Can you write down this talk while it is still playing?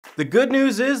The good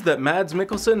news is that Mads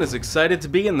Mikkelsen is excited to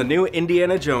be in the new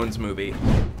Indiana Jones movie.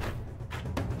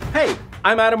 Hey,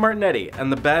 I'm Adam Martinetti,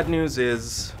 and the bad news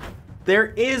is... there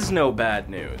is no bad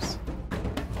news.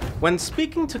 When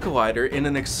speaking to Collider in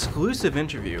an exclusive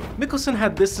interview, Mikkelsen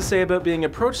had this to say about being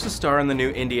approached to star in the new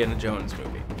Indiana Jones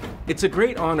movie. "It's a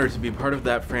great honor to be part of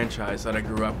that franchise that I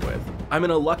grew up with. I'm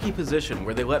in a lucky position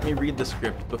where they let me read the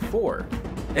script before.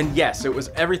 And yes, it was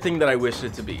everything that I wished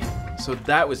it to be, so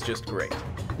that was just great."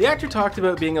 The actor talked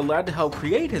about being allowed to help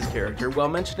create his character while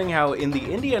mentioning how in the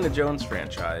Indiana Jones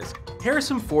franchise,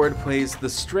 Harrison Ford plays the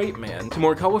straight man to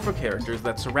more colorful characters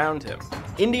that surround him.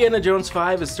 Indiana Jones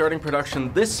 5 is starting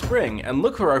production this spring, and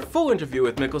look for our full interview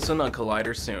with Mikkelsen on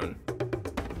Collider soon.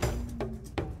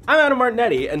 I'm Adam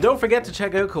Martinetti, and don't forget to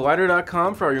check out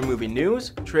Collider.com for all your movie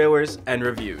news, trailers, and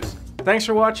reviews. Thanks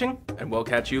for watching, and we'll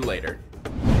catch you later.